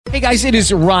Hey guys, it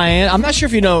is Ryan. I'm not sure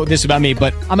if you know this about me,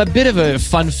 but I'm a bit of a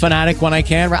fun fanatic when I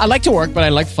can. I like to work, but I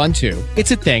like fun too.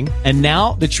 It's a thing. And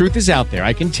now the truth is out there.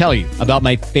 I can tell you about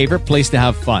my favorite place to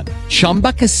have fun.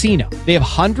 Chumba Casino. They have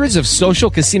hundreds of social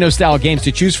casino style games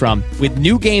to choose from with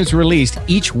new games released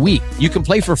each week. You can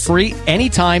play for free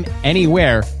anytime,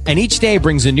 anywhere. And each day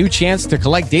brings a new chance to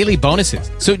collect daily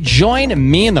bonuses. So join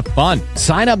me in the fun.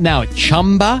 Sign up now at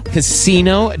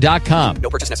ChumbaCasino.com. No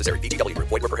purchase necessary. VGW.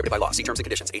 Void where prohibited by law. See terms and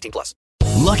conditions. 18+.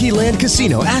 Lucky Land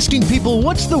Casino, asking people,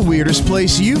 what's the weirdest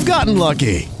place you've gotten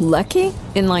lucky? Lucky?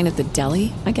 In line at the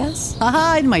deli, I guess?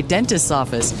 Aha, in my dentist's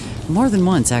office. More than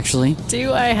once, actually.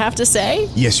 Do I have to say?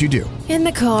 Yes, you do. In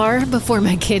the car before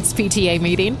my kids' PTA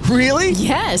meeting. Really?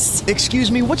 Yes. Excuse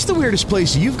me, what's the weirdest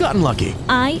place you've gotten lucky?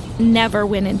 I never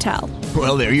win and tell.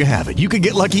 Well, there you have it. You can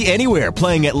get lucky anywhere,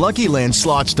 playing at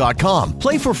LuckyLandSlots.com.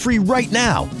 Play for free right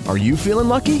now. Are you feeling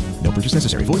lucky? No purchase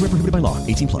necessary. Void where prohibited by law.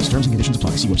 18+. Terms and conditions apply.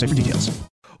 See website for details.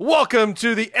 Welcome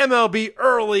to the MLB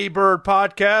Early Bird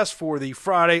Podcast for the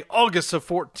Friday, August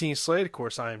 14th slate. Of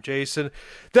course, I am Jason.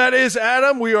 That is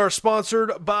Adam. We are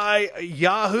sponsored by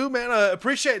Yahoo. Man, I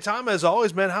appreciate time as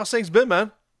always, man. How's things been,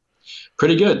 man?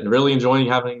 Pretty good. Really enjoying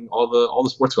having all the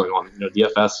sports going on.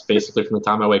 DFS basically from the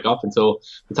time I wake up until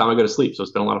the time I go to sleep. So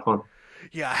it's been a lot of fun.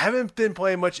 Yeah, I haven't been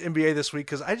playing much NBA this week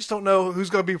because I just don't know who's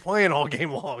going to be playing all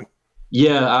game long.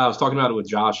 Yeah, I was talking about it with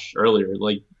Josh earlier.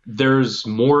 Like, there's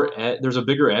a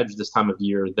bigger edge this time of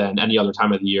year than any other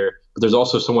time of the year, but there's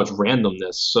also so much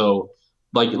randomness. So,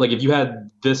 like if you had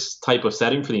this type of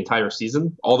setting for the entire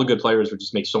season, all the good players would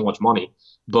just make so much money.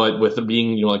 But with it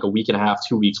being like a week and a half,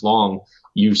 2 weeks long,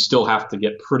 you still have to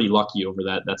get pretty lucky over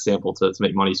that sample to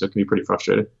make money. So it can be pretty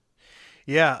frustrating.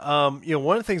 Yeah,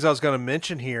 one of the things I was going to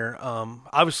mention here,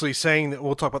 obviously saying that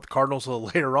we'll talk about the Cardinals a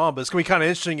little later on, but it's going to be kind of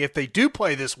interesting if they do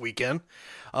play this weekend.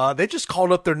 They just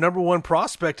called up their number one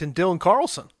prospect in Dylan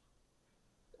Carlson.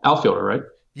 Outfielder, right?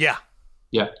 Yeah.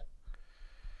 Yeah.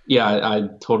 Yeah, I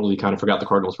totally kind of forgot the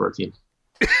Cardinals were a team.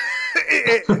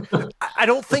 I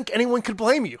don't think anyone could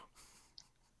blame you.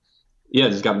 Yeah,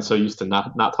 just gotten so used to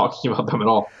not talking about them at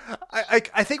all.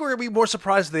 I think we're going to be more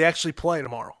surprised if they actually play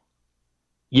tomorrow.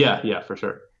 Yeah, for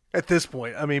sure. At this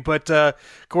point. I mean, but of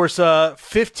course,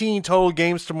 15 total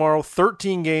games tomorrow,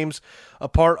 13 games a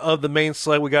part of the main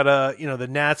slate. We got, the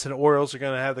Nats and Orioles are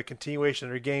going to have the continuation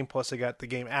of their game, plus they got the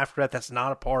game after that. That's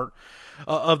not a part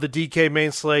of the DK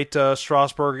main slate.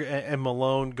 Strasburg and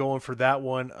Malone going for that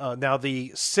one. Now,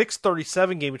 the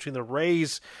 6:37 game between the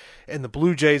Rays and the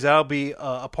Blue Jays, that'll be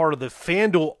a part of the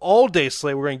FanDuel all-day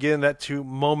slate. We're going to get into that too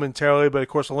momentarily, but of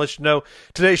course, I'll let you know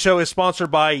today's show is sponsored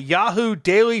by Yahoo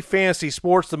Daily Fantasy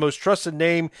Sports, the most trusted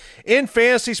name in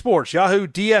fantasy sports. Yahoo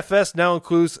DFS now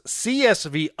includes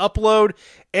CSV upload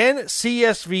and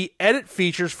CSV edit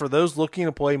features for those looking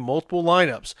to play multiple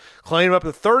lineups. Claim up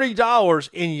to $30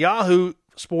 in Yahoo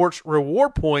Sports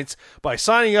reward points by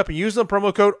signing up and using the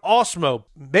promo code AWESEMO.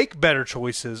 Make better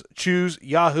choices. Choose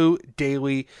Yahoo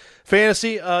Daily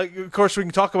Fantasy. Of course, we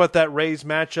can talk about that Rays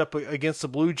matchup against the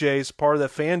Blue Jays, part of the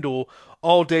FanDuel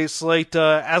all-day slate.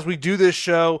 As we do this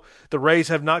show, the Rays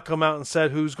have not come out and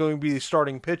said who's going to be the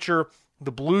starting pitcher.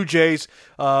 The Blue Jays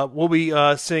will be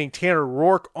sitting Tanner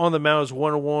Roark on the mound as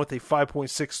 1-1 with a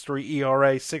 5.63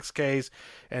 ERA, 6 Ks,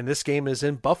 and this game is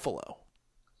in Buffalo.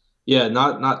 Yeah,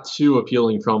 not too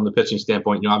appealing from the pitching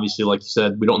standpoint. Obviously, like you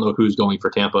said, we don't know who's going for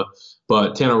Tampa,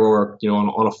 but Tanner Roark,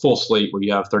 on a full slate where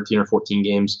you have 13 or 14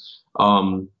 games,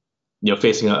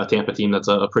 facing a Tampa team that's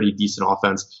a pretty decent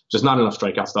offense, just not enough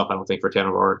strikeout stuff, I don't think, for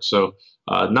Tanner Roark. So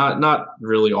not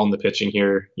really on the pitching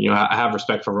here. I have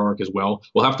respect for Roark as well.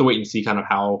 We'll have to wait and see kind of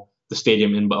how the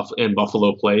stadium in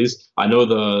Buffalo plays. I know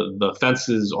the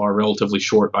fences are relatively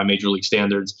short by Major League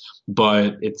standards,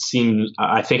 but it seems,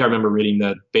 I think I remember reading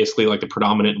that basically like the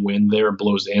predominant wind there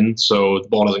blows in, so the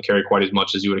ball doesn't carry quite as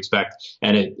much as you would expect.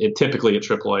 And it typically at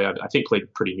AAA, I think, played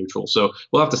pretty neutral. So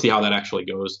we'll have to see how that actually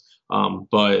goes,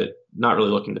 but not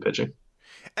really looking to pitching.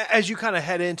 As you kind of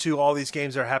head into all these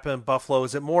games that are happening in Buffalo,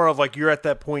 is it more of like you're at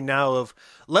that point now of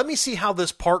let me see how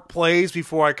this park plays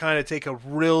before I kind of take a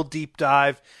real deep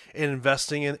dive in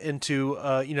investing into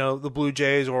the Blue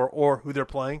Jays or who they're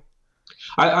playing?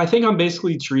 I think I'm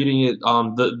basically treating it.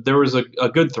 There was a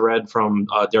good thread from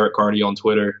Derek Carty on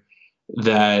Twitter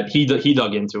that he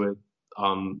dug into it.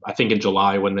 I think in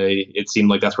July when it seemed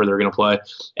like that's where they're going to play.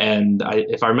 And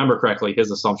if I remember correctly,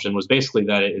 his assumption was basically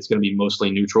that it's going to be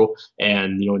mostly neutral.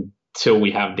 And, until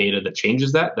we have data that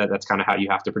changes that's kind of how you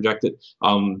have to project it.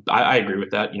 I agree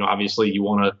with that. Obviously you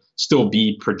want to still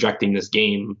be projecting this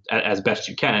game as best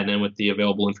you can. And with the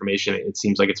available information, it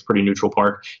seems like it's a pretty neutral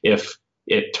park. If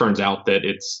it turns out that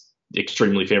it's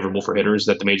extremely favorable for hitters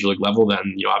at the major league level,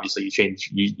 then obviously you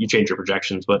change your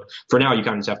projections. But for now, you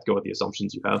kind of just have to go with the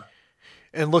assumptions you have.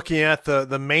 And looking at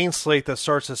the main slate that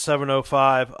starts at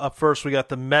 7:05, up first we got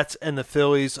the Mets and the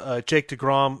Phillies. Jake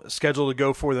DeGrom scheduled to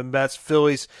go for the Mets.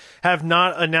 Phillies have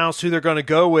not announced who they're going to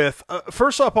go with.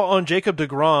 First up on Jacob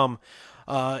DeGrom,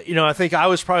 I think I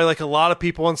was probably like a lot of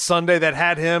people on Sunday that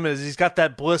had him as he's got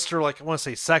that blister, like I want to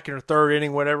say second or third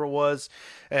inning, whatever it was,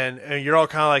 and you're all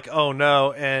kind of like, oh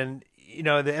no. And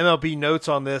the MLB notes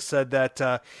on this said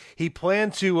that he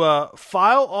planned to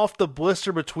file off the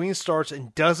blister between starts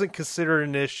and doesn't consider it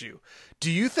an issue. Do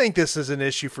you think this is an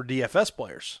issue for DFS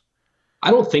players? I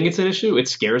don't think it's an issue. It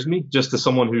scares me just as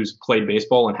someone who's played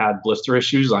baseball and had blister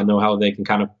issues. I know how they can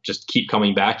kind of just keep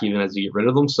coming back even as you get rid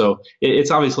of them. So it's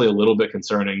obviously a little bit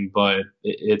concerning, but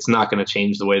it's not going to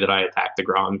change the way that I attack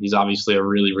DeGrom. He's obviously a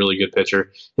really, really good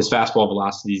pitcher. His fastball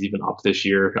velocity is even up this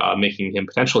year, making him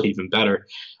potentially even better.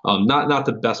 Not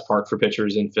the best park for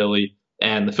pitchers in Philly.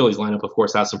 And the Phillies lineup, of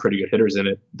course, has some pretty good hitters in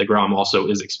it. DeGrom also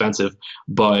is expensive.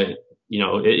 But,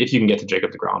 if you can get to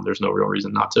Jacob DeGrom, there's no real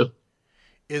reason not to.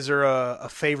 Is there a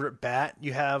favorite bat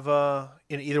you have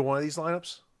in either one of these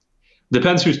lineups?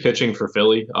 Depends who's pitching for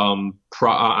Philly.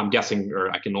 I'm guessing, or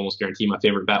I can almost guarantee my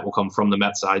favorite bat will come from the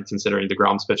Mets side, considering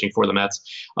DeGrom's pitching for the Mets.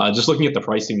 Just looking at the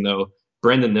pricing, though,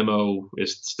 Brandon Nimmo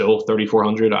is still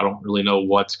 $3,400. I don't really know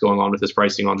what's going on with his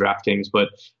pricing on DraftKings, but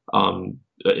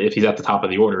if he's at the top of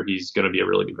the order, he's going to be a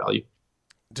really good value.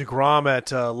 DeGrom at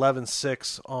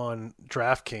 11.6 on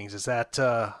DraftKings. Is that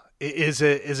is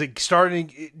it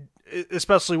starting?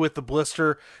 Especially with the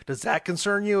blister, does that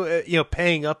concern you?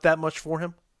 Paying up that much for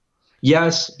him?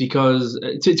 Yes, because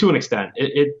to an extent,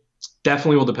 it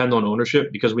definitely will depend on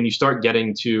ownership. Because when you start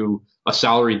getting to a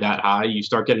salary that high, you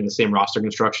start getting the same roster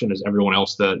construction as everyone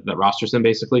else that rosters him,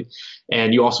 basically.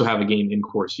 And you also have a game in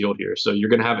Coors Field here, so you're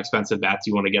going to have expensive bats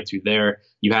you want to get to there.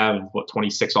 You have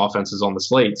 26 offenses on the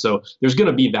slate, so there's going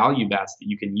to be value bats that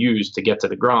you can use to get to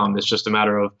DeGrom. It's just a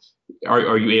matter of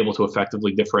are you able to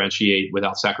effectively differentiate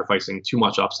without sacrificing too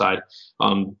much upside?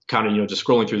 Just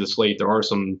scrolling through the slate, there are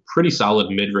some pretty solid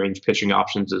mid-range pitching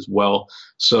options as well.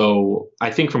 So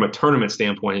I think from a tournament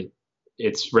standpoint,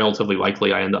 it's relatively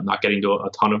likely I end up not getting to a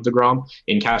ton of DeGrom.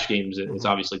 In cash games, it's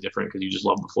obviously different because you just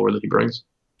love the floor that he brings.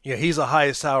 Yeah, he's the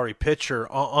highest salary pitcher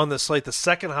on the slate. The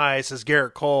second highest is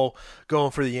Garrett Cole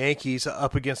going for the Yankees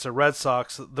up against the Red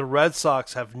Sox. The Red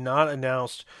Sox have not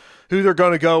announced who they're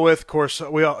going to go with. Of course,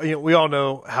 we all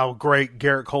know how great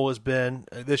Garrett Cole has been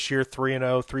this year.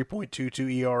 3-0,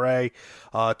 3.22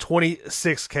 ERA,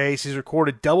 26 Ks. He's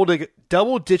recorded double-digit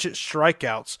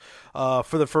strikeouts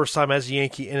for the first time as a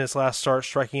Yankee in his last start,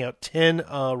 striking out 10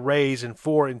 Rays in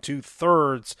 4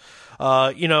 2/3.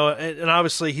 And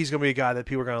obviously he's going to be a guy that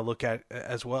people are going to look at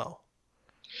as well.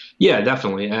 Yeah,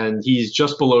 definitely, and he's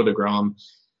just below DeGrom.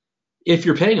 If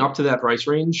you're paying up to that price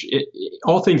range,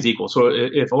 all things equal, so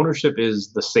if ownership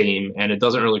is the same and it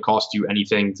doesn't really cost you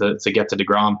anything to get to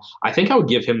DeGrom, I think I would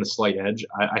give him the slight edge.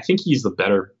 I think he's the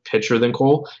better pitcher than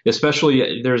Cole,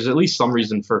 especially there's at least some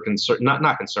reason for concern,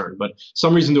 not concern, but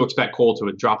some reason to expect Cole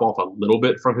to drop off a little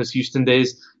bit from his Houston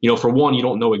days. For one, you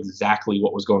don't know exactly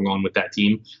what was going on with that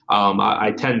team.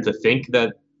 I tend to think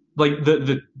that like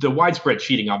the widespread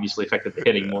cheating obviously affected the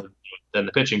hitting more than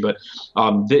the pitching, but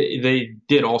they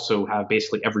did also have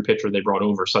basically every pitcher they brought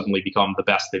over suddenly become the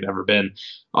best they've ever been.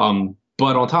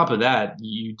 But on top of that,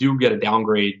 you do get a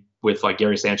downgrade with like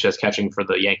Gary Sanchez catching for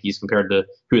the Yankees compared to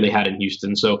who they had in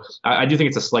Houston. So I do think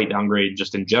it's a slight downgrade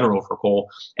just in general for Cole.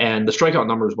 And the strikeout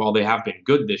numbers, while they have been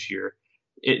good this year,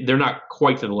 they're not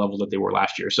quite to the level that they were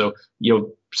last year. So,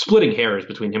 splitting hairs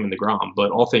between him and DeGrom,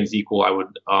 but all things equal, I would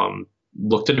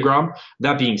look to DeGrom.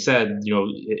 That being said,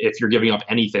 if you're giving up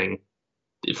anything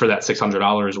for that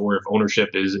 $600 or if ownership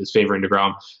is favoring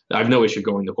DeGrom, I have no issue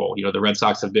going to Cole. The Red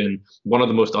Sox have been one of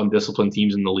the most undisciplined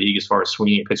teams in the league as far as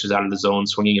swinging at pitches out of the zone,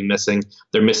 swinging and missing.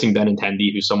 They're missing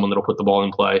Benintendi, who's someone that'll put the ball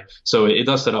in play. So it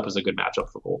does set up as a good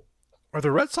matchup for Cole. Are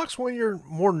the Red Sox one of your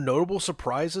more notable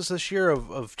surprises this year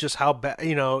of just how bad,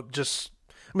 they're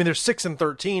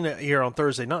 6-13 here on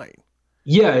Thursday night.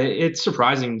 Yeah, it's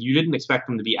surprising. You didn't expect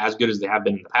them to be as good as they have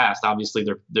been in the past. Obviously,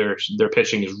 their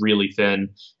pitching is really thin,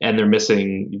 and they're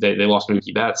missing. They lost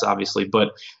Mookie Betts, obviously,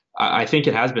 but I think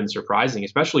it has been surprising,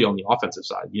 especially on the offensive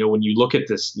side. When you look at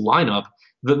this lineup,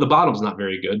 the bottom's not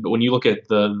very good, but when you look at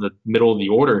the middle of the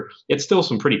order, it's still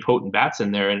some pretty potent bats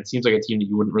in there, and it seems like a team that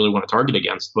you wouldn't really want to target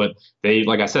against. But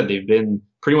like I said, they've been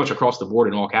pretty much across the board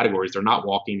in all categories. They're not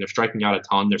walking. They're striking out a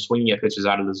ton. They're swinging at pitches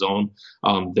out of the zone.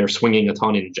 They're swinging a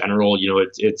ton in general.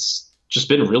 It's just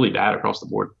been really bad across the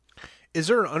board. Is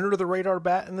there an under the radar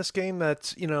bat in this game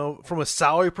that's, from a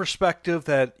salary perspective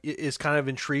that is kind of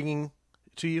intriguing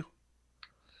to you?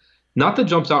 Not that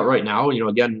jumps out right now,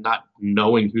 again, not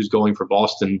knowing who's going for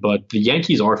Boston, but the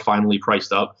Yankees are finally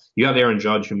priced up. You have Aaron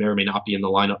Judge, who may or may not be in the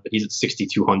lineup, but he's at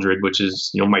 6,200, which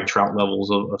is, Mike Trout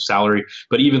levels of salary.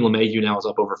 But even LeMahieu now is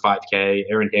up over 5K.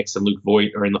 Aaron Hicks and Luke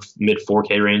Voigt are in the mid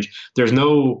 4K range. There's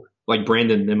no like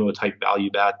Brandon Nimmo type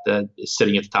value bat that is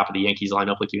sitting at the top of the Yankees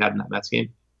lineup like you had in that Mets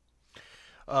game.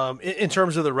 In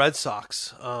terms of the Red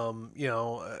Sox, I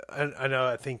know,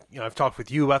 I think, I've talked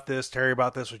with you about this, Terry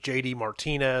about this, with JD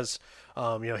Martinez.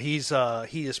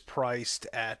 He is priced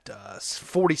at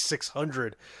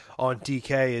 4,600 on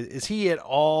DK. Is he at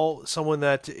all someone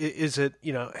that is it,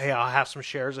 hey, I'll have some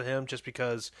shares of him just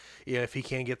because, if he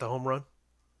can't get the home run?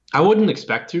 I wouldn't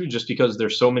expect to, just because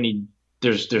there's so many.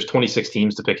 There's 26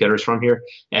 teams to pick hitters from here,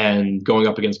 and going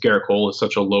up against Garrett Cole is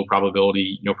such a low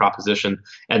probability, proposition.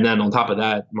 And then on top of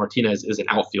that, Martinez is an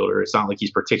outfielder. It's not like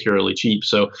he's particularly cheap.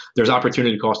 So there's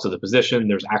opportunity cost to the position.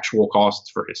 There's actual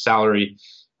costs for his salary.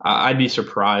 I'd be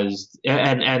surprised.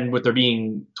 And with there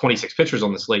being 26 pitchers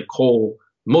on the slate, Cole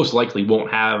most likely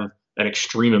won't have an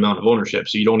extreme amount of ownership.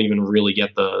 So you don't even really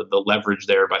get the leverage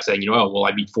there by saying,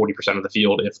 I beat 40% of the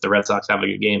field if the Red Sox have a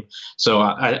good game. So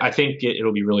I think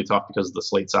it'll be really tough because of the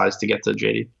slate size to get to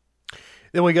JD.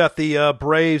 Then we got the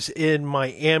Braves in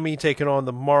Miami taking on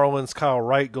the Marlins. Kyle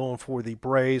Wright going for the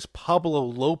Braves. Pablo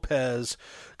Lopez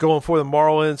going for the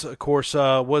Marlins. Of course,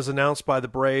 was announced by the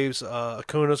Braves.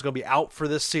 Acuna's going to be out for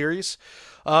this series.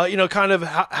 How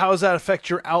does that affect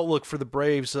your outlook for the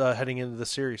Braves heading into the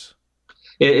series?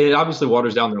 It obviously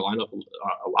waters down their lineup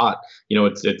a lot.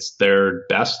 It's their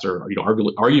best, or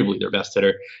arguably their best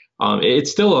hitter. It's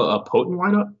still a potent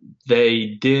lineup.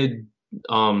 They did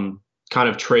kind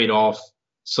of trade off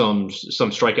some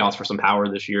strikeouts for some power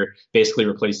this year, basically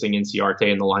replacing Inciarte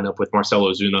in the lineup with Marcell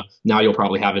Ozuna. Now you'll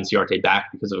probably have Inciarte back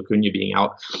because of Acuna being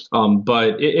out.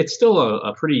 But it's still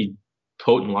a pretty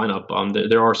potent lineup.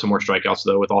 There are some more strikeouts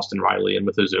though with Austin Riley and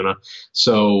with Ozuna.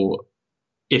 So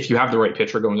if you have the right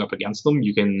pitcher going up against them,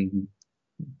 you can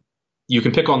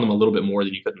pick on them a little bit more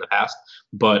than you could in the past,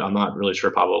 but I'm not really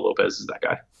sure Pablo Lopez is that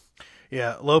guy.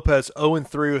 Yeah, Lopez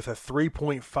 0-3 with a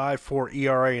 3.54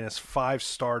 ERA in his 5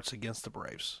 starts against the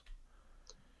Braves.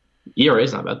 ERA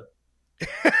is not bad.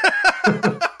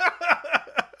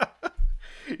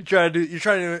 You're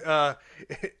trying to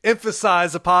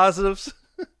emphasize the positives.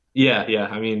 Yeah.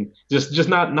 I mean, just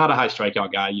not a high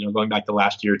strikeout guy. Going back to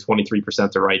last year,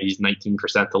 23% to righties,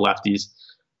 19% to lefties.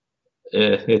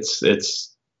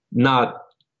 It's not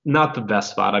the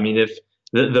best spot. I mean, if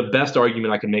the best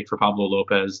argument I can make for Pablo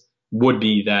Lopez would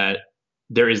be that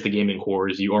there is the game in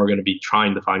Coors. You are going to be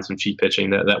trying to find some cheap pitching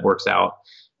that works out,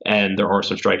 and there are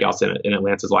some strikeouts in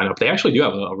Atlanta's lineup. They actually do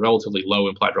have a relatively low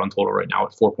implied run total right now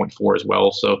at 4.4 as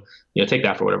well. So take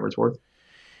that for whatever it's worth.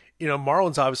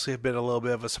 Marlins obviously have been a little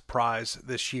bit of a surprise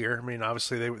this year. I mean,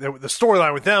 obviously the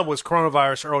storyline with them was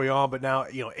coronavirus early on, but now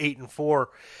 8-4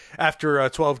 after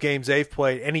 12 games they've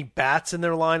played. Any bats in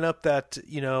their lineup that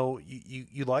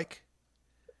you like?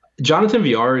 Jonathan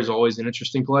VR is always an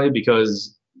interesting play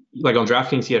because, like on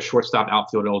DraftKings, he has shortstop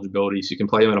outfield eligibility, so you can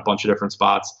play him in a bunch of different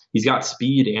spots. He's got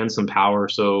speed and some power,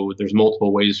 so there's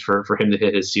multiple ways for him to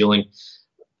hit his ceiling.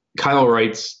 Kyle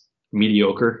Wright's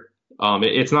mediocre.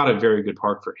 It's not a very good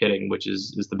park for hitting, which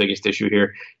is the biggest issue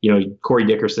here. Corey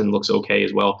Dickerson looks okay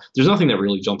as well. There's nothing that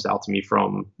really jumps out to me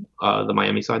from the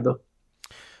Miami side, though.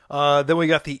 Then we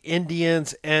got the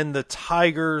Indians and the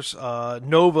Tigers.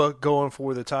 Nova going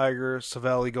for the Tigers.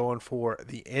 Savelli going for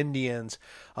the Indians.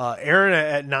 Aaron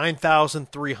at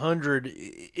 9,300.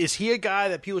 Is he a guy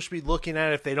that people should be looking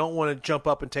at if they don't want to jump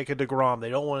up and take a DeGrom?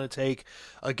 They don't want to take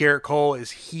a Garrett Cole.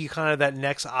 Is he kind of that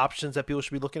next options that people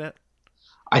should be looking at?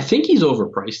 I think he's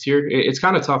overpriced here. It's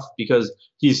kind of tough because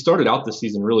he started out this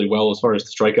season really well as far as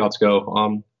the strikeouts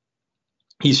go.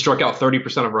 He struck out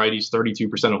 30% of righties,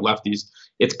 32% of lefties.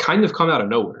 It's kind of come out of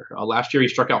nowhere. Last year, he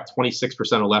struck out 26%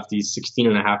 of lefties,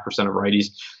 16.5% of righties.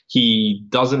 He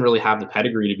doesn't really have the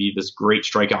pedigree to be this great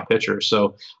strikeout pitcher.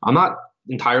 So I'm not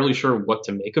entirely sure what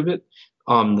to make of it.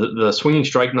 The swinging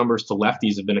strike numbers to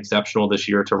lefties have been exceptional this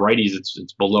year. To righties,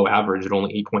 it's below average at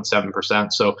only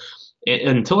 8.7%. So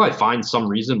until I find some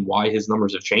reason why his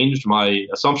numbers have changed, my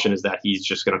assumption is that he's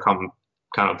just going to come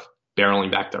kind of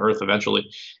barreling back to earth eventually.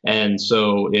 And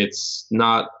so it's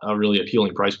not a really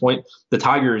appealing price point. The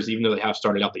Tigers, even though they have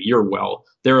started out the year well,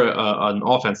 they're an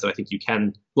offense that I think you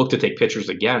can look to take pitchers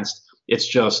against. It's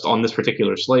just on this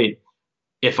particular slate,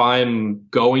 if I'm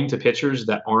going to pitchers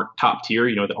that aren't top tier,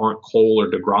 that aren't Cole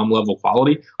or DeGrom level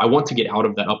quality, I want to get out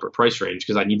of that upper price range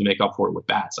because I need to make up for it with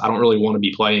bats. I don't really want to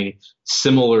be playing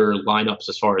similar lineups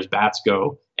as far as bats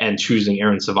go and choosing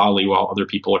Aaron Savali while other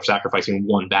people are sacrificing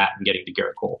one bat and getting to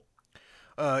Garrett Cole.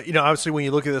 Obviously, when you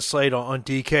look at the slate on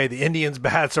DK, the Indians'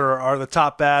 bats are the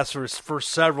top bats for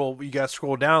several. You got to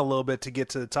scroll down a little bit to get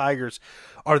to the Tigers.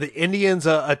 Are the Indians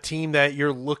a team that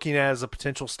you're looking at as a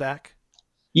potential stack?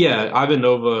 Yeah, Ivan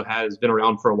Nova has been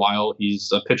around for a while.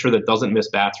 He's a pitcher that doesn't miss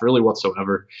bats really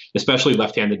whatsoever, especially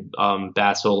left-handed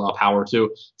bats he'll allow power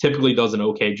to. Typically does an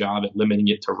okay job at limiting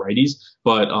it to righties,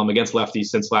 but against lefties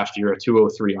since last year, a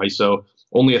 203 ISO,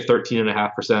 only a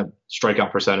 13.5%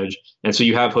 strikeout percentage. And so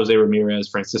you have Jose Ramirez,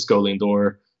 Francisco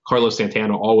Lindor, Carlos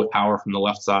Santana, all with power from the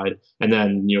left side. And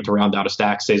then, to round out a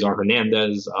stack, Cesar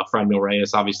Hernandez, Franmil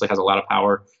Reyes obviously has a lot of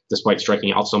power despite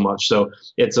striking out so much. So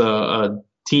it's a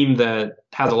team that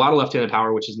has a lot of left-handed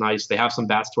power, which is nice. They have some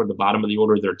bats toward the bottom of the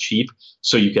order. They're cheap,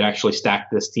 so you could actually stack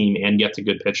this team and get to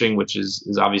good pitching, which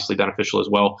is obviously beneficial as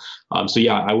well. So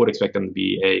yeah, I would expect them to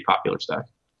be a popular stack.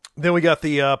 Then we got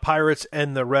the Pirates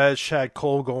and the Reds. Chad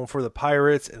Cole going for the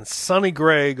Pirates and Sonny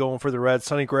Gray going for the Reds.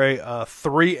 Sonny Gray,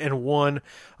 3-1,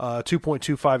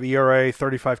 2.25 ERA,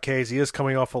 35 Ks. He is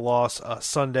coming off a loss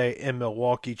Sunday in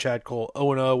Milwaukee. Chad Cole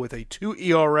 0-0 with a 2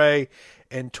 ERA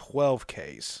and 12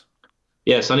 Ks.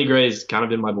 Yeah, Sonny Gray's kind of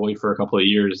been my boy for a couple of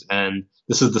years, and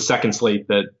this is the second slate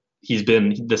that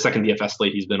the second DFS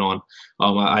slate he's been on.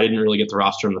 I didn't really get the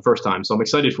roster him the first time, so I'm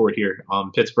excited for it here.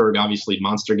 Pittsburgh, obviously,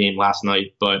 monster game last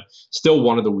night, but still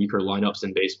one of the weaker lineups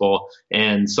in baseball.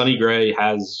 And Sonny Gray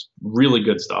has really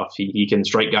good stuff. He can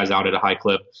strike guys out at a high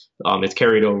clip. It's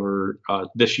carried over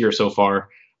this year so far.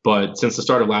 But since the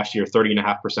start of last year,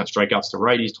 30.5% strikeouts to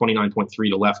righties, 29.3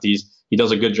 to lefties. He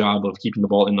does a good job of keeping the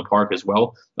ball in the park as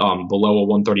well, below a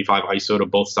 135 ISO to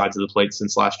both sides of the plate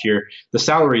since last year. The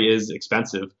salary is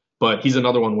expensive, but he's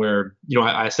another one where,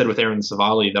 I said with Aaron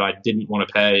Savali that I didn't want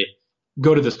to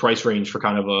go to this price range for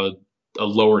kind of a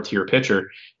lower tier pitcher.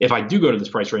 If I do go to this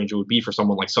price range, it would be for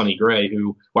someone like Sonny Gray,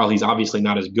 who, while he's obviously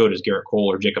not as good as Garrett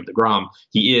Cole or Jacob deGrom,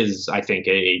 he is, I think,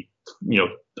 a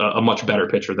much better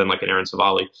pitcher than like an Aaron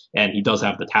Savali, and he does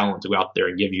have the talent to go out there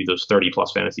and give you those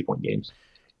 30-plus fantasy point games.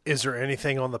 Is there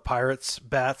anything on the Pirates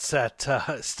bats that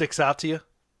sticks out to you?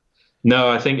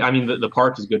 No, the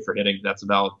park is good for hitting. That's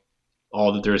about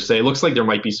all that there is to say. It looks like there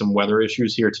might be some weather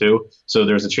issues here too, so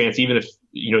there's a chance, even if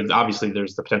obviously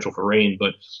there's the potential for rain,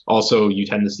 but also you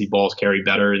tend to see balls carry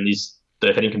better in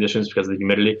the hitting conditions because of the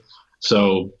humidity.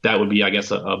 So that would be, I guess,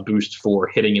 a boost for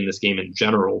hitting in this game in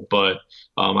general. But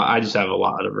I just have a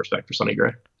lot of respect for Sonny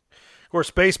Gray. Of course,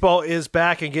 baseball is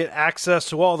back, and get access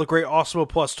to all the great Awesemo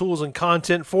Plus tools and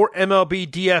content for MLB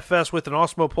DFS with an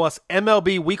Awesemo Plus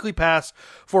MLB Weekly Pass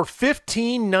for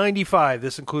 $15.95.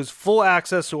 This includes full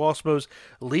access to Awesemo's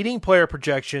leading player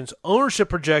projections, ownership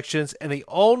projections, and the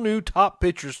all-new Top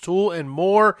Pitchers tool and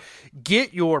more.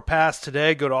 Get your pass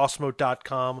today. Go to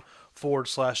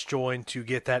awesemo.com/join to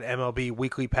get that MLB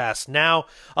Weekly Pass now.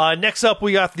 Next up,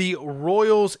 we got the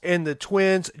Royals and the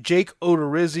Twins. Jake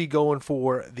Odorizzi going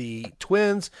for the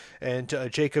Twins, and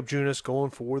Jacob Junis going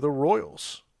for the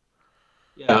Royals.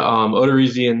 Yeah,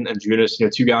 Odorizzi and Junis,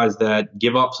 two guys that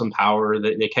give up some power.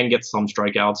 They can get some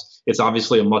strikeouts. It's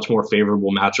obviously a much more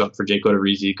favorable matchup for Jake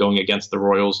Odorizzi going against the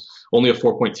Royals. Only a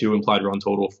 4.2 implied run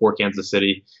total for Kansas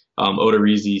City.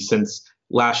 Odorizzi, since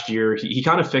last year, he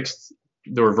kind of fixed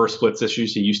the reverse splits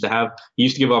issues he used to have. He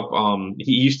used to give up,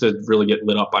 he used to really get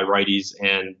lit up by righties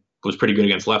and was pretty good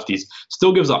against lefties.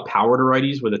 Still gives up power to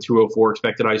righties with a 204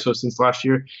 expected ISO since last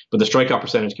year, but the strikeout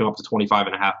percentage came up to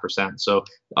 25.5%. So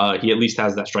he at least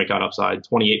has that strikeout upside,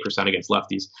 28% against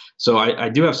lefties. So I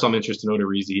do have some interest in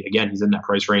Odorizzi. Again, he's in that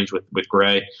price range with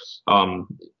Gray.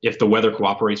 If the weather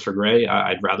cooperates for Gray,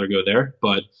 I'd rather go there.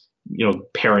 But,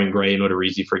 pairing Gray and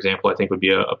Odorizzi, for example, I think would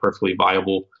be a perfectly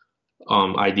viable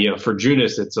idea. For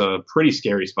Junis, it's a pretty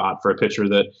scary spot for a pitcher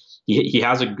that he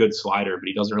has a good slider, but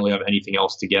he doesn't really have anything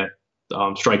else to get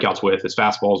strikeouts with. His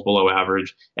fastball is below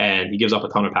average, and he gives up a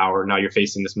ton of power. Now you're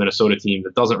facing this Minnesota team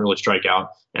that doesn't really strike out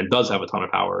and does have a ton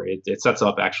of power. It sets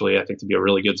up, actually, I think, to be a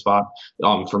really good spot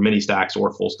for mini stacks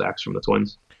or full stacks from the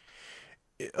Twins.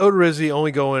 Odorizzi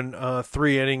only going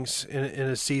 3 innings in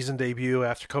his season debut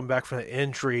after coming back from the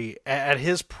injury. At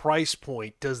his price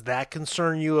point, does that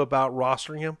concern you about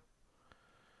rostering him?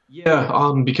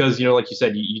 Yeah, because like you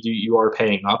said, you are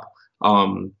paying up.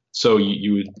 So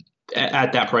you would,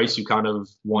 at that price, you kind of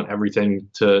want everything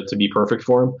to be perfect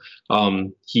for him.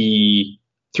 He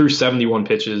threw 71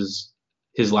 pitches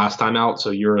his last time out, so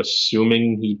you're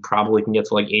assuming he probably can get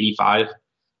to like 85.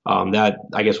 That,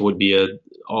 I guess, would be a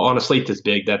on a slate this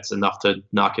big, that's enough to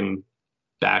knock him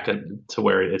back to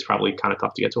where it's probably kind of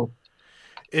tough to get to him.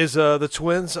 Is the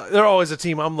Twins, they're always a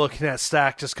team I'm looking at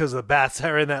stacked just because of the bats that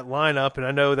are in that lineup, and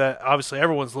I know that obviously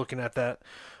everyone's looking at that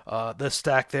the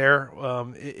stack there.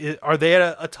 Are they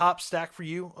at a top stack for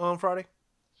you on Friday?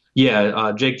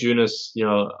 Yeah, Jake Junis,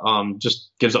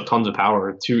 just gives up tons of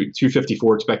power.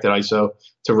 254 expected ISO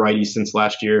to righties since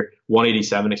last year,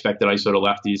 187 expected ISO to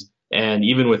lefties. And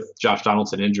even with Josh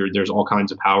Donaldson injured, there's all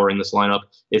kinds of power in this lineup.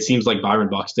 It seems like Byron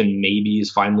Buxton maybe is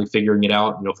finally figuring it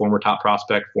out. Former top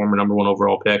prospect, former number 1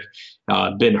 overall pick,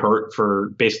 been hurt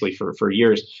for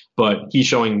years, but he's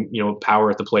showing,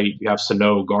 power at the plate. You have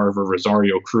Sano, Garver,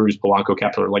 Rosario, Cruz, Polanco,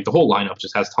 Kepler. Like the whole lineup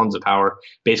just has tons of power,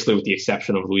 basically with the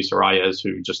exception of Luis Arias,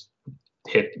 who just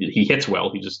he hits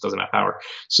well. He just doesn't have power.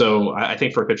 So I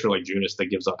think for a pitcher like Junis that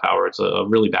gives up power, it's a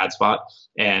really bad spot.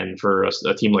 And for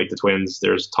a team like the Twins,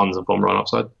 there's tons of home run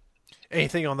upside.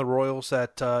 Anything on the Royals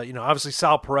that, obviously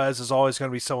Sal Perez is always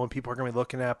going to be someone people are going to be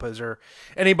looking at, but is there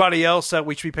anybody else that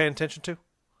we should be paying attention to?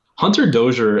 Hunter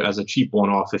Dozier as a cheap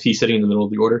one-off, if he's sitting in the middle of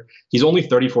the order, he's only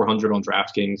 3,400 on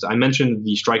DraftKings. I mentioned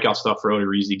the strikeout stuff for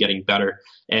Odorizzi getting better,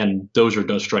 and Dozier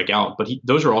does strike out, but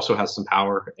Dozier also has some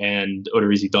power, and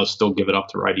Odorizzi does still give it up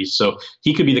to righties. So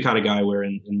he could be the kind of guy where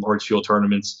in large field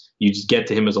tournaments, you just get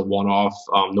to him as a one-off.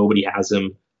 Nobody has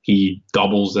him. He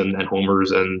doubles and homers,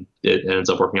 and it ends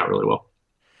up working out really well.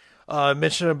 I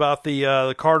mentioned about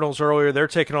the Cardinals earlier. They're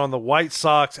taking on the White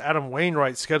Sox. Adam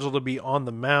Wainwright scheduled to be on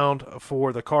the mound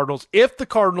for the Cardinals. If the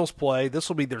Cardinals play, this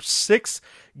will be their 6th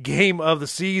game of the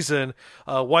season.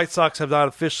 White Sox have not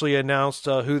officially announced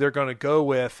who they're going to go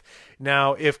with.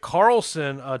 Now, if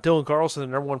Dylan Carlson, the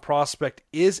number 1 prospect,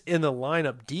 is in the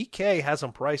lineup, DK has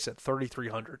him priced at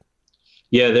 3,300.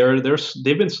 Yeah,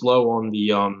 they've been slow on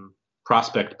the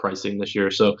prospect pricing this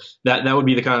year, so that would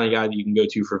be the kind of guy that you can go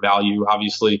to for value.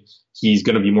 Obviously, he's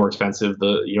going to be more expensive.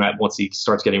 Once he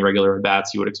starts getting regular at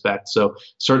bats, you would expect. So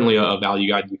certainly a value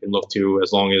guy you can look to,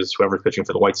 as long as whoever's pitching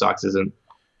for the White Sox isn't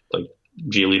like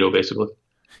Giolito, basically.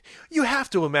 You have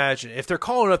to imagine if they're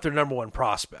calling up their number 1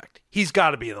 prospect, he's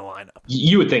got to be in the lineup.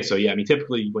 You would think so, yeah. I mean,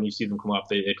 typically when you see them come up,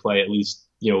 they play at least,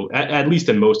 at least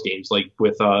in most games. Like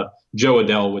with Joe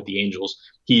Adell with the Angels,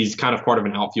 he's kind of part of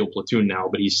an outfield platoon now,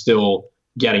 but he's still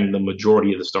getting the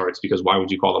majority of the starts, because why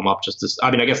would you call them up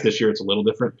I guess this year it's a little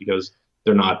different because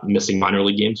they're not missing minor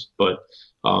league games, but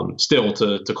still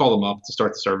to call them up to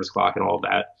start the service clock and all of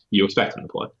that, you expect them to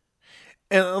play.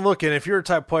 And look, and if you're a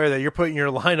type of player that you're putting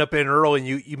your lineup in early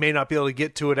and you may not be able to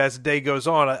get to it as the day goes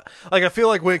on, I feel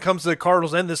like when it comes to the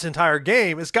Cardinals and this entire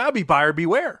game, it's got to be buyer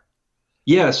beware.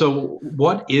 Yeah, so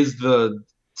is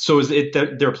it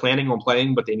that they're planning on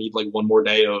playing, but they need like one more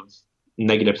day of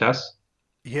negative tests?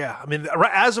 Yeah, I mean,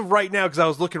 as of right now, because I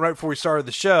was looking right before we started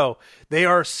the show, they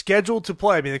are scheduled to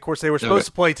play. I mean, of course, they were supposed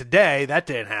to play today. That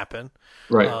didn't happen.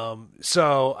 Right.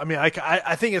 So, I mean,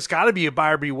 I think it's got to be a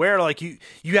buyer beware. Like, you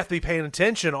have to be paying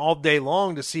attention all day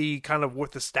long to see kind of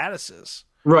what the status is.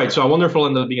 Right. So I wonder if it'll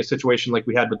end up being a situation like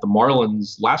we had with the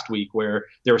Marlins last week, where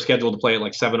they were scheduled to play at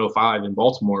like 7:05 in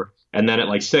Baltimore. And then at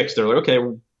like 6, they're like, okay,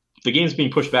 the game's being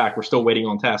pushed back. We're still waiting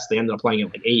on tests. They ended up playing at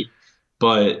like 8.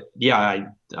 But yeah,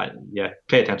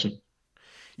 pay attention.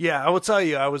 Yeah, I will tell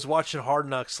you, I was watching Hard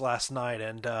Knocks last night,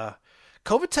 and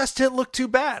COVID tests didn't look too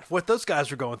bad, what those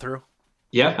guys were going through.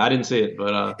 Yeah, I didn't see it,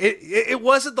 but it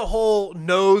wasn't the whole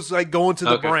nose like going to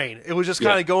the brain. It was just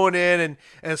kind of going in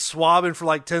and swabbing for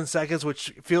like 10 seconds,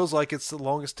 which feels like it's the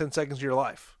longest 10 seconds of your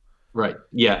life. Right.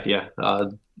 Yeah.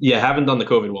 Haven't done the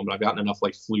COVID one, but I've gotten enough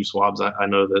like flu swabs. I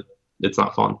know that it's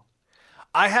not fun.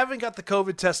 I haven't got the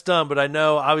COVID test done, but I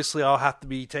know obviously I'll have to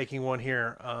be taking one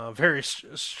here very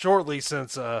shortly,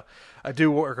 since I do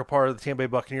work a part of the Tampa Bay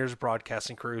Buccaneers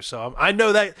broadcasting crew. So I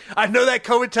know that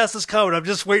COVID test is coming. I'm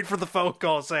just waiting for the phone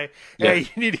call and say, "Hey,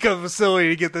 you need to come to the facility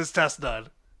to get this test done."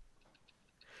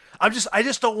 I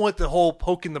just don't want the whole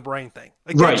poking the brain thing.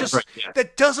 Like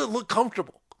that doesn't look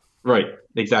comfortable. Right,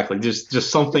 exactly. Just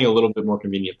something a little bit more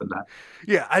convenient than that.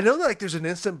 Yeah, I know that like there's an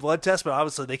instant blood test, but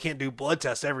obviously they can't do blood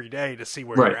tests every day to see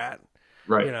where you're at.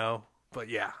 Right. But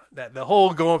yeah, that the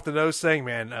whole going up the nose thing,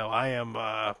 man. No, I am.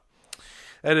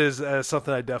 That is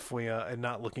something I definitely am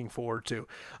not looking forward to.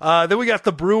 Then we got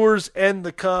the Brewers and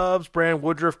the Cubs. Brandon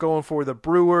Woodruff going for the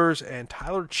Brewers, and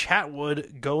Tyler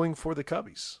Chatwood going for the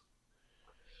Cubbies.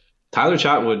 Tyler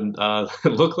Chatwood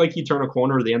looked like he turned a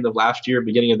corner at the end of last year,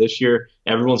 beginning of this year.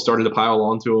 Everyone started to pile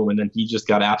onto him, and then he just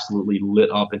got absolutely lit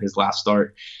up in his last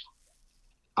start.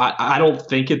 I don't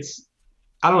think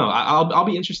I don't know. I'll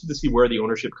be interested to see where the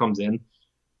ownership comes in.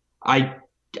 I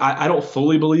I don't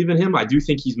fully believe in him. I do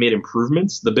think he's made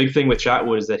improvements. The big thing with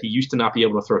Chatwood is that he used to not be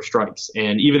able to throw strikes.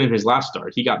 And even in his last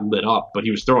start, he got lit up, but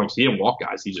he was throwing. So he didn't walk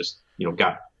guys. He just,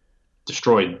 got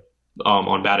destroyed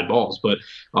on batted balls. But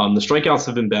the strikeouts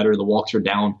have been better. The walks are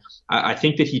down. I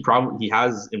think that he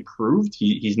has improved.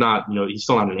 He's not, he's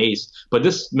still not an ace. But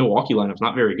this Milwaukee lineup is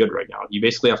not very good right now. You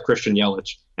basically have Christian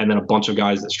Yelich and then a bunch of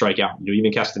guys that strike out.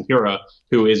 Even Keston Hiura,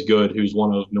 who is good, who's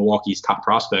one of Milwaukee's top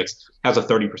prospects, has a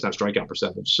 30% strikeout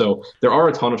percentage. So there are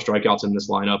a ton of strikeouts in this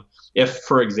lineup. If,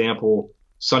 for example,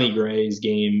 Sonny Gray's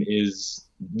game is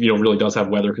really does have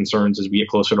weather concerns as we get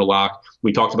closer to lock.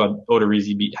 We talked about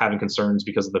Odorizzi having concerns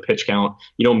because of the pitch count.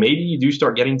 Maybe you do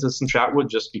start getting to some Chatwood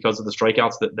just because of the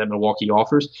strikeouts that Milwaukee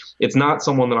offers. It's not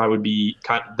someone that I would be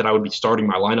starting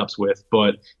my lineups with,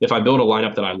 but if I build a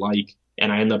lineup that I like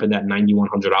and I end up in that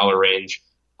 $9,100 range,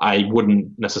 I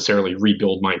wouldn't necessarily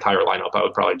rebuild my entire lineup. I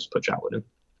would probably just put Chatwood in.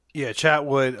 Yeah,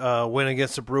 Chatwood win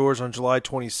against the Brewers on July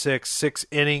 26th, 6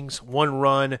 innings, 1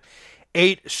 run,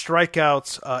 8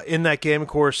 strikeouts in that game. Of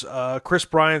course, Chris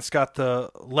Bryant's got the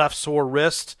left sore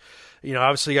wrist.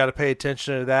 Obviously, you got to pay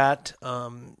attention to that.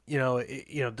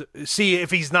 See if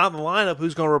he's not in the lineup,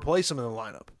 who's going to replace him in the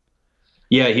lineup.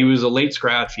 Yeah, he was a late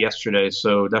scratch yesterday,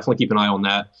 so definitely keep an eye on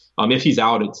that. If he's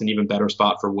out, it's an even better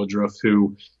spot for Woodruff,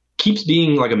 who keeps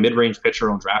being like a mid-range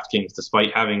pitcher on DraftKings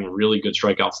despite having really good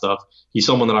strikeout stuff. He's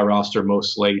someone that I roster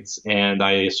most slates, and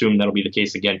I assume that'll be the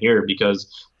case again here because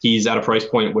he's at a price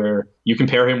point where you can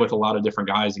pair him with a lot of different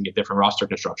guys and get different roster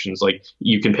constructions. Like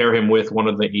you can pair him with one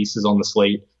of the aces on the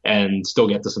slate and still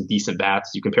get to some decent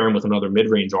bats. You can pair him with another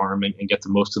mid-range arm and get to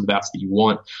most of the bats that you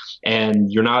want.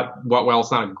 And you're not, while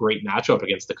it's not a great matchup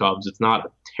against the Cubs, it's not a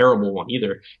terrible one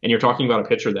either. And you're talking about a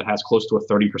pitcher that has close to a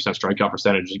 30% strikeout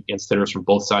percentage against hitters from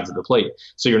both sides of the plate.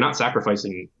 So you're not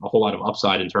sacrificing a whole lot of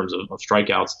upside in terms of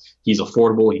strikeouts. He's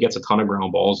affordable. He gets a ton of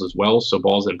ground balls as well. So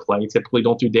balls in play typically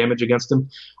don't do damage against him.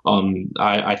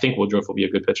 I think Woodruff will be a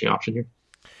good pitching option here.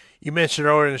 You mentioned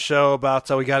earlier in the show about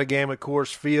we got a game at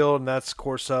Coors Field, and that's, of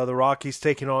course, the Rockies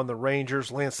taking on the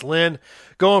Rangers. Lance Lynn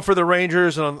going for the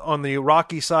Rangers. And on the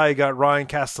Rocky side, you got Ryan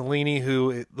Castellini, who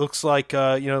it looks like,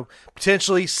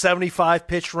 potentially 75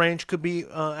 pitch range could be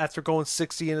after going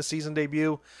 60 in a season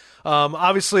debut.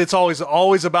 Obviously, it's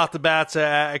always about the bats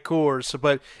at Coors.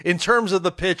 But in terms of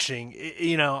the pitching,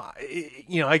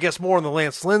 I guess more on the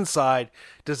Lance Lynn side,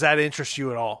 does that interest you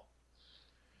at all?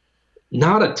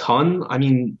 Not a ton. I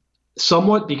mean,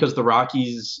 somewhat, because the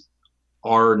Rockies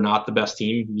are not the best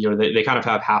team. They kind of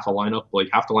have half a lineup, like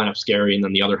half the lineup's scary, and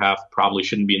then the other half probably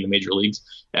shouldn't be in the major leagues.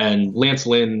 And Lance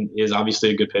Lynn is obviously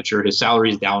a good pitcher. His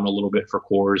salary's down a little bit for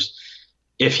Coors.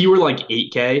 If he were like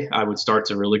 8K, I would start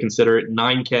to really consider it.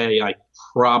 9K, I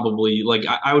probably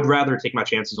I would rather take my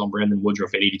chances on Brandon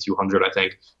Woodruff at 8,200, I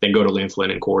think, than go to Lance Lynn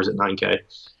and Coors at 9K.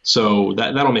 So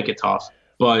that'll make it tough.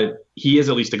 But he is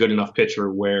at least a good enough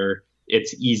pitcher where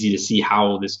it's easy to see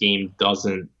how this game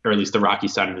doesn't, or at least the Rocky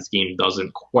side of this game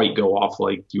doesn't quite go off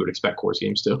like you would expect Coors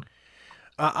games to.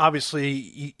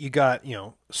 Obviously, you got,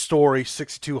 Story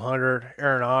 6,200,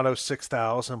 Arenado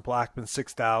 6,000, Blackman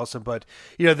 6,000. But,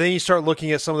 then you start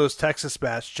looking at some of those Texas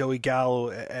bats, Joey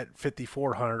Gallo at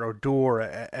 5,400, Odor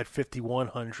at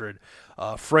 5,100,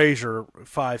 Frazier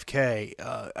 5K.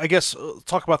 I guess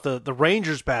talk about the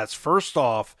Rangers bats. First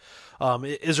off,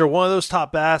 is there one of those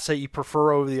top bats that you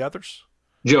prefer over the others?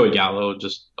 Joey Gallo,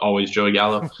 just always Joey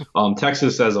Gallo.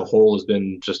 Texas as a whole has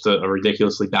been just a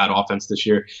ridiculously bad offense this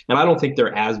year. And I don't think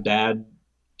they're as bad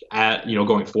at,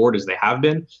 going forward as they have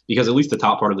been, because at least the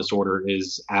top part of this order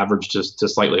is average to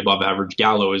slightly above average.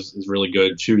 Gallo is really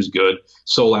good. Chu's good.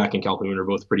 Solak and Calhoun are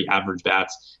both pretty average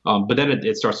bats. But then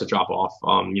it starts to drop off.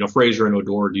 Frazier and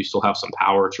Odor do still have some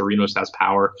power. Chirinos has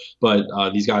power, but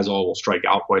these guys all will strike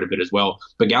out quite a bit as well.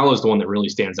 But Gallo is the one that really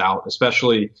stands out,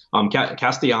 especially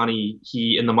Castellani.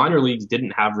 He in the minor leagues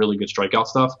didn't have really good strikeout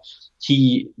stuff.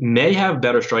 He may have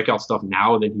better strikeout stuff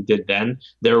now than he did then.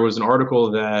 There was an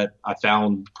article that I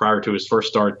found prior to his first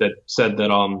start that said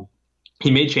that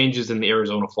he made changes in the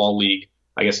Arizona Fall League,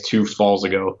 I guess 2 falls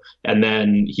ago, and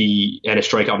then his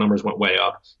strikeout numbers went way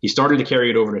up. He started to carry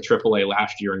it over to AAA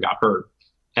last year and got hurt.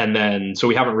 And then, so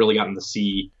we haven't really gotten to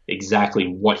see exactly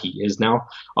what he is now.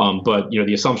 But,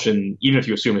 the assumption, even if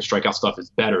you assume his strikeout stuff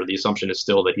is better, the assumption is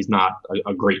still that he's not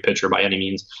a great pitcher by any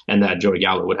means, and that Joey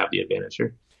Gallo would have the advantage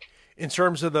here. In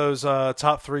terms of those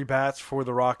top 3 bats for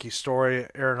the Rocky Story,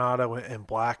 Arenado and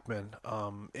Blackman,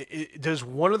 does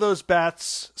one of those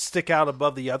bats stick out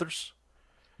above the others?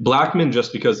 Blackmon,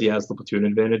 just because he has the platoon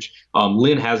advantage.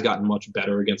 Lynn has gotten much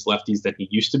better against lefties than he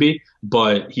used to be,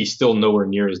 but he's still nowhere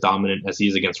near as dominant as he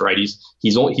is against righties.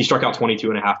 He struck out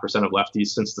 22.5% of lefties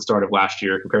since the start of last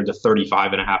year, compared to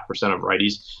 35.5% of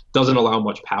righties. Doesn't allow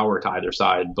much power to either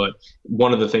side, but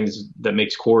one of the things that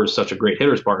makes Coors such a great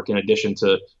hitter's park, in addition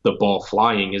to the ball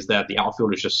flying, is that the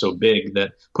outfield is just so big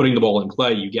that putting the ball in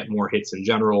play, you get more hits in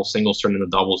general. Singles turn into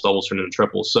doubles, doubles turn into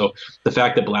triples. So the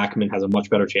fact that Blackmon has a much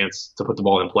better chance to put the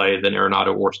ball in play than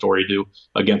Arenado or Story do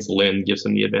against Lynn gives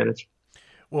him the advantage.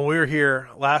 When we were here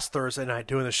last Thursday night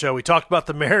doing the show, we talked about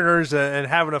the Mariners and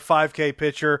having a 5K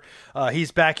pitcher.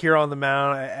 He's back here on the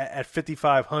mound at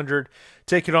 5,500,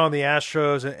 taking on the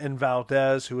Astros and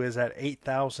Valdez, who is at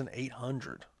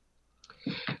 8,800.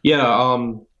 Yeah,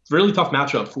 really tough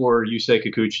matchup for Yusei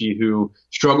Kikuchi, who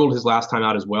struggled his last time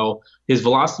out as well. His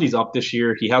velocity's up this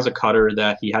year. He has a cutter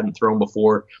that he hadn't thrown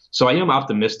before. So I am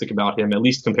optimistic about him, at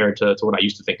least compared to what I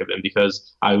used to think of him,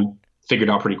 because I figured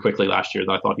out pretty quickly last year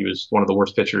that I thought he was one of the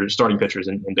worst starting pitchers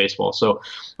in baseball. So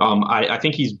I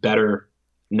think he's better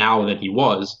now than he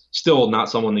was. Still not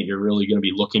someone that you're really going to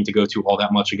be looking to go to all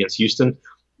that much against Houston.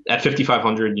 At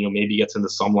 5,500, maybe gets into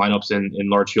some lineups in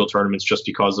large field tournaments just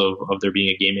because of there being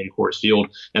a game in Coors Field,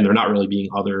 and there not really being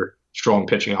other strong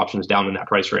pitching options down in that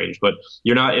price range. But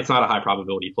it's not a high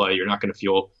probability play. You're not going to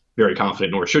feel very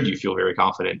confident, nor should you feel very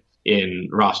confident in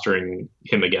rostering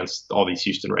him against all these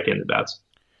Houston right-handed bats.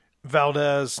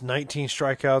 Valdez, 19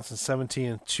 strikeouts and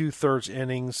 17 2/3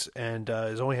 innings, and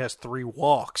only has 3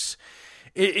 walks.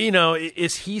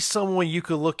 Is he someone you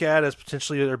could look at as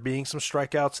potentially there being some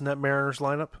strikeouts in that Mariners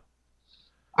lineup?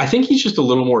 I think he's just a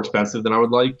little more expensive than I would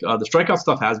like. The strikeout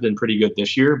stuff has been pretty good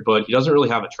this year, but he doesn't really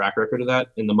have a track record of that.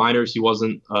 In the minors, he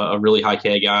wasn't a really high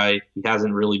K guy. He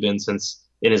hasn't really been since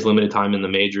in his limited time in the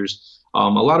majors. A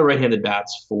lot of right-handed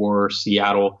bats for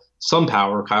Seattle, some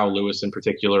power, Kyle Lewis in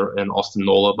particular, and Austin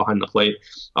Nola behind the plate.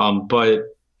 But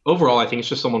overall, I think it's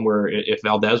just someone where if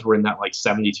Valdez were in that like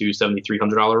 $7,200,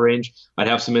 $7,300 range, I'd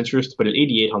have some interest. But at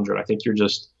 8,800, I think you're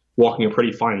just walking a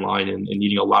pretty fine line and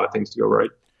needing a lot of things to go right.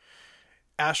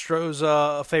 Astros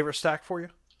a favorite stack for you?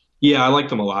 Yeah, I like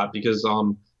them a lot because,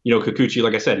 Kikuchi,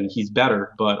 like I said, he's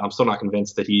better, but I'm still not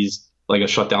convinced that he's like a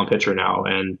shutdown pitcher now.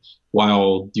 And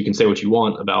while you can say what you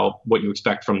want about what you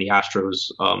expect from the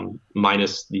Astros,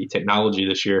 minus the technology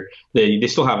this year, they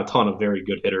still have a ton of very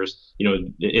good hitters.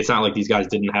 It's not like these guys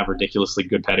didn't have ridiculously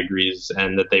good pedigrees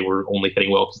and that they were only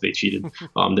hitting well because they cheated.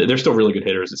 They're still really good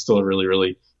hitters. It's still a really,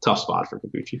 really tough spot for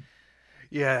Kikuchi.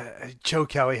 Yeah, Joe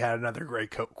Kelly had another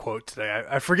great quote today.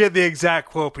 I forget the exact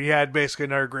quote, but he had basically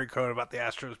another great quote about the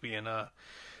Astros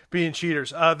being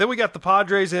cheaters. Then we got the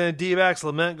Padres and D-backs.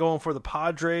 Lamet going for the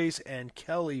Padres and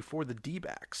Kelly for the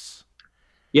D-backs.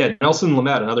 Yeah, Nelson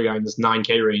Lamet, another guy in this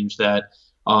 9K range that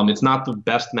it's not the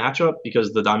best matchup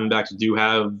because the Diamondbacks do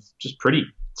have just pretty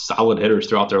solid hitters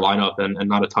throughout their lineup and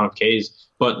not a ton of Ks.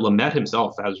 But Lamet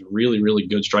himself has really, really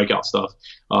good strikeout stuff.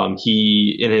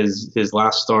 He, in his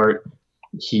last start,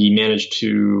 he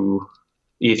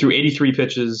threw 83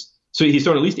 pitches. So he's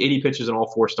thrown at least 80 pitches in all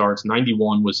 4 starts.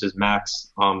 91 was his max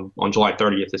on July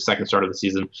 30th, his second start of the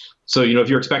season. So, if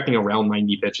you're expecting around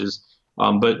 90 pitches,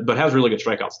 but has really good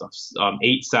strikeout stuff.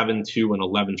 8, 7, 2, and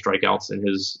 11 strikeouts in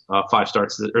his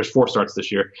 4 starts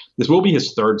this year. This will be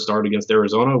his 3rd start against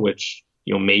Arizona, which,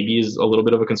 maybe is a little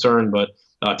bit of a concern, but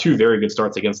 2 very good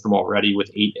starts against them already with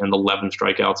 8 and 11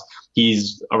 strikeouts.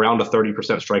 He's around a 30%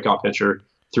 strikeout pitcher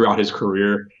throughout his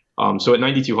career. So at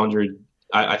 9,200,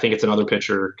 I think it's another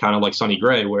pitcher kind of like Sonny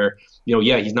Gray where,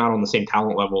 he's not on the same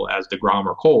talent level as DeGrom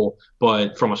or Cole,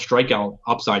 but from a strikeout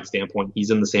upside standpoint, he's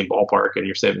in the same ballpark and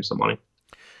you're saving some money.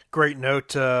 Great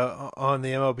note on the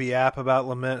MLB app about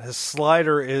Lamet. His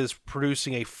slider is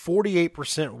producing a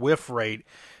 48% whiff rate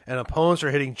and opponents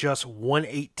are hitting just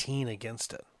 118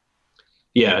 against it.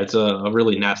 Yeah, it's a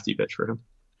really nasty pitch for him.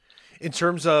 In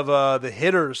terms of the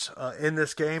hitters in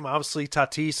this game, obviously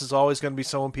Tatis is always going to be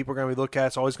someone people are going to be looking at.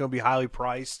 It's always going to be highly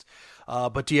priced.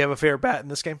 But do you have a favorite bat in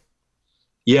this game?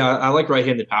 Yeah, I like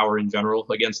right-handed power in general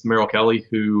against Merrill Kelly,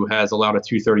 who has allowed a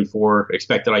 234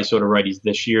 expected ISO to righties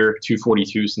this year,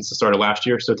 242 since the start of last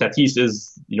year. So Tatis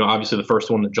is, obviously the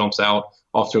first one that jumps out,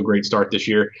 off to a great start this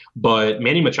year. But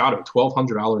Manny Machado,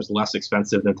 $1,200 less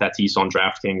expensive than Tatis on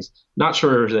DraftKings. Not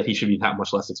sure that he should be that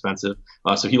much less expensive.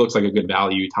 So he looks like a good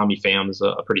value. Tommy Pham's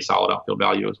a pretty solid outfield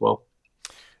value as well.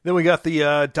 Then we got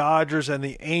the Dodgers and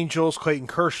the Angels. Clayton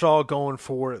Kershaw going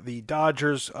for the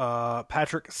Dodgers.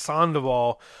 Patrick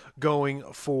Sandoval going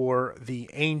for the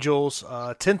Angels.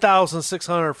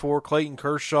 10,600 for Clayton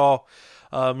Kershaw.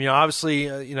 Obviously,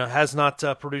 has not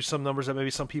produced some numbers that maybe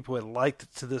some people had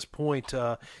liked to this point.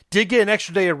 Did get an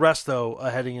extra day of rest, though,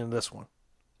 heading into this one.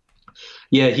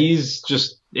 Yeah, he's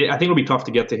just. I think it'll be tough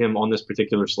to get to him on this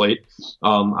particular slate.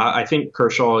 I think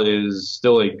Kershaw is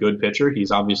still a good pitcher. He's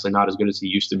obviously not as good as he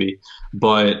used to be,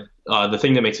 but the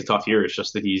thing that makes it tough here is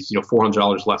just that he's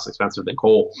 $400 less expensive than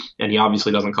Cole, and he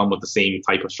obviously doesn't come with the same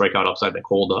type of strikeout upside that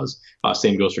Cole does.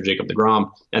 Same goes for Jacob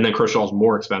deGrom, and then Kershaw's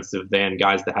more expensive than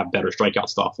guys that have better strikeout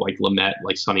stuff like Lamet,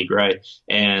 like Sonny Gray,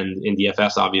 and in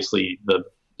DFS, obviously the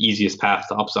easiest path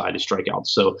to upside is strikeouts.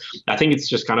 So I think it's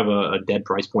just kind of a dead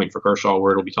price point for Kershaw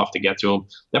where it'll be tough to get to him.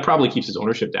 That probably keeps his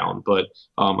ownership down, but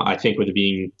I think with it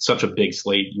being such a big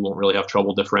slate, you won't really have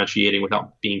trouble differentiating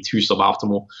without being too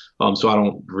suboptimal. So I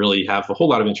don't really have a whole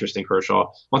lot of interest in Kershaw.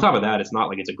 On top of that, it's not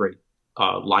like it's a great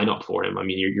lineup for him. I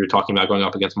mean, you're talking about going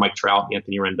up against Mike Trout,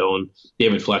 Anthony Rendon,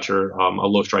 David Fletcher, a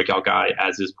low strikeout guy,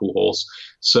 as is Pujols.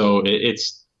 So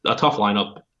it's a tough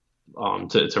lineup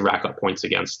to rack up points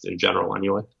against in general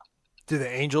anyway. Do the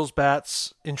Angels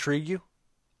bats intrigue you?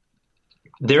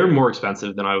 They're more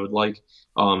expensive than I would like.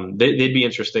 They'd be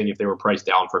interesting if they were priced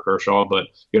down for Kershaw, but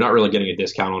you're not really getting a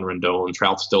discount on Rendon.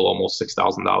 Trout's still almost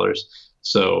 $6,000.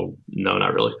 So no,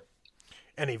 not really.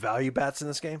 Any value bats in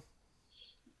this game?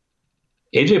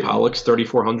 AJ Pollock's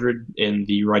 3,400 in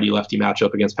the righty-lefty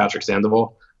matchup against Patrick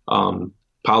Sandoval.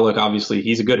 Pollock, obviously,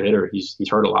 he's a good hitter. He's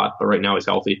hurt a lot, but right now he's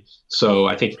healthy. So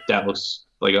I think that looks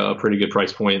like a pretty good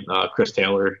price point. Chris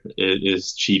Taylor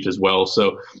is cheap as well.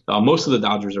 So most of the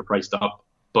Dodgers are priced up,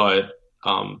 but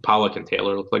Pollock and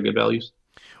Taylor look like good values.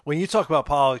 When you talk about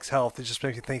Pollock's health, it just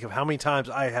makes me think of how many times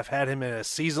I have had him in a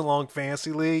season-long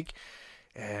fantasy league.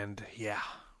 And, yeah.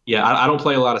 Yeah, I don't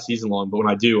play a lot of season-long, but when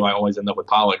I do, I always end up with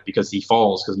Pollock because he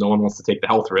falls because no one wants to take the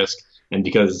health risk and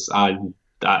because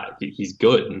he's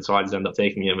good, and so I just end up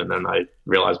taking him, and then I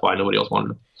realize why nobody else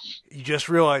wanted him. You just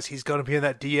realize he's going to be in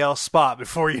that DL spot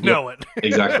before you know it.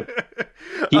 Exactly.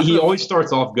 He always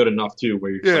starts off good enough, too,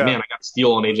 where you're just like, man, I got to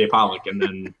steal on A.J. Pollock, and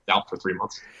then out for 3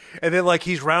 months. And then,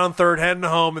 he's round third heading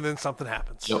home, and then something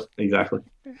happens. Yep, exactly.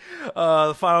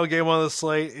 The final game on the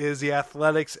slate is the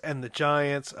Athletics and the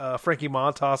Giants. Frankie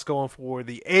Montas going for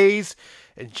the A's,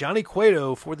 and Johnny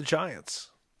Cueto for the Giants.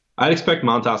 I'd expect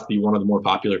Montas to be one of the more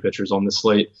popular pitchers on this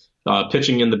slate.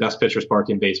 Pitching in the best pitchers park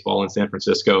in baseball in San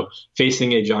Francisco,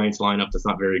 facing a Giants lineup that's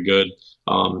not very good.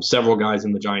 Several guys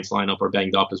in the Giants lineup are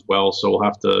banged up as well, so we'll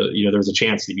have to, there's a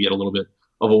chance to get a little bit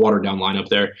of a watered down lineup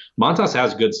there. Montas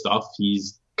has good stuff.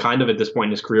 He's kind of at this point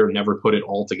in his career never put it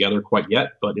all together quite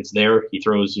yet, but it's there. He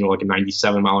throws, like a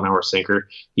 97 mile an hour sinker.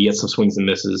 He gets some swings and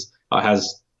misses,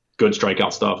 has good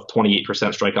strikeout stuff, 28%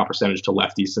 strikeout percentage to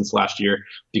lefties since last year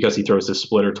because he throws his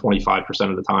splitter 25%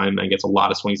 of the time and gets a lot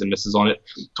of swings and misses on it.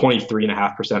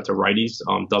 23.5% to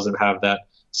righties. Doesn't have that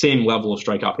same level of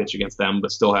strikeout pitch against them,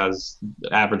 but still has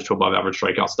average to above average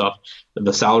strikeout stuff.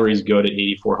 The salary is good at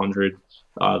 8,400.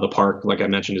 The park, like I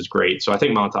mentioned, is great. So I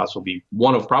think Montas will be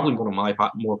probably one of my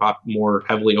more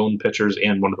heavily owned pitchers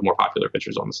and one of the more popular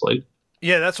pitchers on the slate.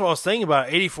 Yeah, that's what I was thinking about.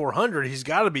 8,400, he's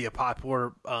got to be a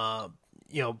popular,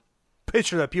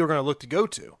 pitcher that people are going to look to go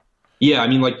to. Yeah, I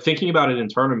mean, thinking about it in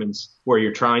tournaments where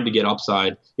you're trying to get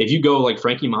upside, if you go like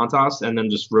Frankie Montas and then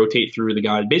just rotate through the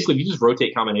guy, basically if you just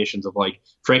rotate combinations of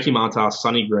Frankie Montas,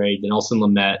 Sonny Gray, Nelson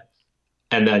Lamet,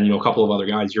 and then, a couple of other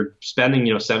guys, you're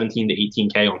spending, 17 to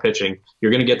 18K on pitching.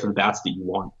 You're going to get to the bats that you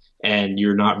want, and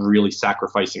you're not really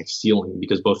sacrificing ceiling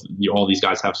because all these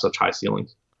guys have such high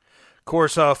ceilings. Of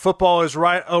course, football is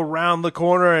right around the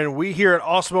corner, and we here at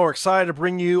Awesemo are excited to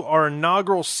bring you our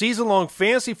inaugural season-long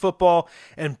fantasy football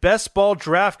and best ball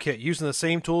draft kit using the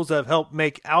same tools that have helped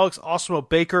make Alex Awesemo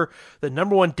Baker the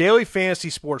 #1 daily fantasy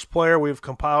sports player. We've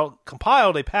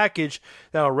compiled a package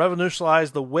that will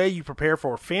revolutionize the way you prepare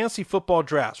for fantasy football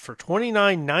drafts. For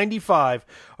 $29.95,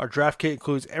 our draft kit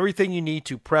includes everything you need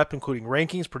to prep, including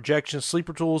rankings, projections,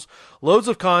 sleeper tools, loads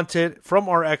of content from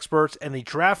our experts, and the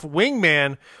Draft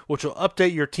Wingman, which will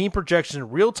update your team projections in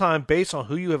real time based on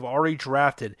who you have already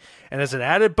drafted. And as an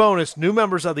added bonus, new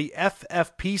members of the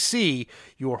FFPC,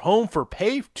 your home for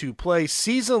pay-to-play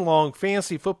season-long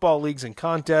fantasy football leagues and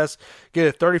contests,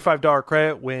 get a $35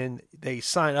 credit when they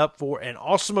sign up for an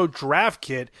Awesemo draft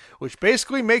kit, which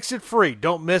basically makes it free.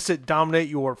 Don't miss it. Dominate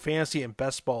your fantasy and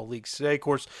best ball leagues today. Of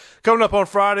course, coming up on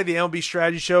Friday, the MLB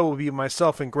Strategy Show will be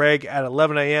myself and Greg at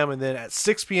 11 a.m. And then at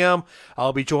 6 p.m.,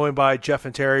 I'll be joined by Jeff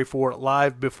and Terry for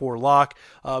Live Before Lock.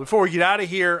 Before we get out of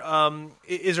here,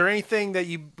 is there anything that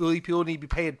you believe people need to be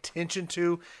paying attention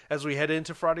to as we head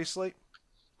into Friday's slate?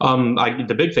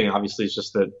 The big thing, obviously, is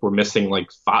just that we're missing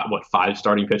five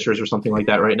starting pitchers or something like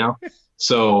that right now.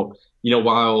 So,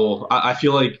 while I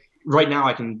feel like right now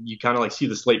you kind of like see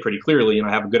the slate pretty clearly, and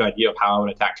I have a good idea of how I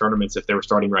would attack tournaments if they were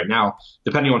starting right now.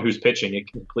 Depending on who's pitching,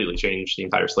 it can completely change the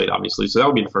entire slate, obviously. So that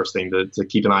would be the first thing to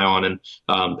keep an eye on,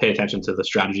 and pay attention to the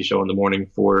strategy show in the morning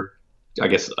for, I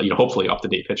guess, hopefully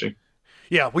up-to-date pitching.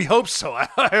 Yeah, we hope so. I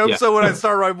hope so when I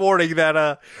start my morning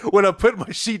that when I put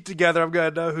my sheet together, I'm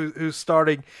going to know who's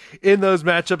starting in those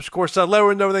matchups. Of course, let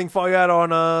me know everything, follow you out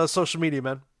on social media,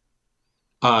 man.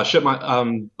 On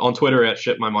Twitter at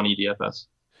ShipMyMoneyDFS.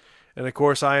 And, of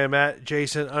course, I am at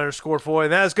Jason_Foy.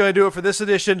 And that is going to do it for this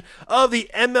edition of the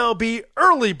MLB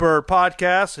Early Bird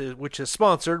Podcast, which is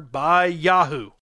sponsored by Yahoo.